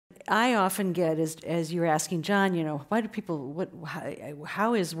I often get is, as you're asking John, why do people,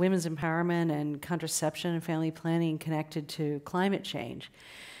 how is women's empowerment and contraception and family planning connected to climate change?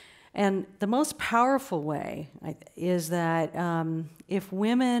 And the most powerful way is that if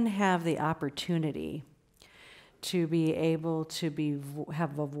women have the opportunity to be able to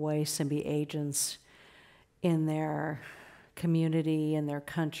have a voice and be agents in their community, in their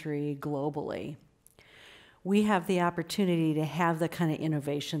country, globally, we have the opportunity to have the kind of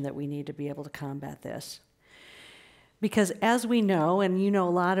innovation that we need to be able to combat this. Because as we know, and you know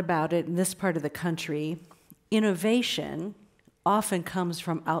a lot about it in this part of the country, innovation often comes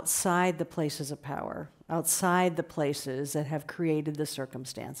from outside the places of power, outside the places that have created the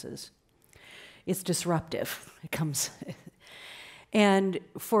circumstances. It's disruptive. It comes. And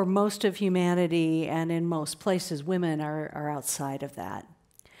for most of humanity and in most places, women are outside of that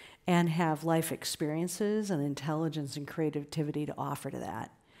and have life experiences and intelligence and creativity to offer to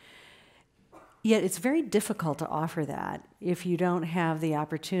that. Yet it's very difficult to offer that if you don't have the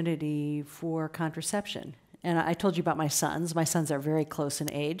opportunity for contraception. And I told you about my sons. My sons are very close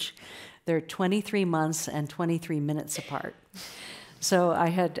in age. They're 23 months and 23 minutes apart. So I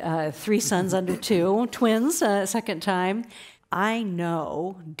had 3 sons under 2, twins, second time. I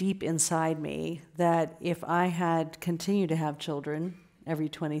know deep inside me that if I had continued to have children every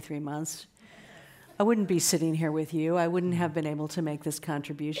 23 months, I wouldn't be sitting here with you. I wouldn't have been able to make this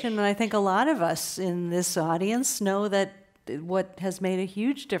contribution. And I think a lot of us in this audience know that what has made a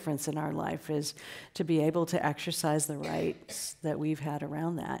huge difference in our life is to be able to exercise the rights that we've had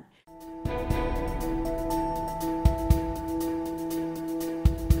around that.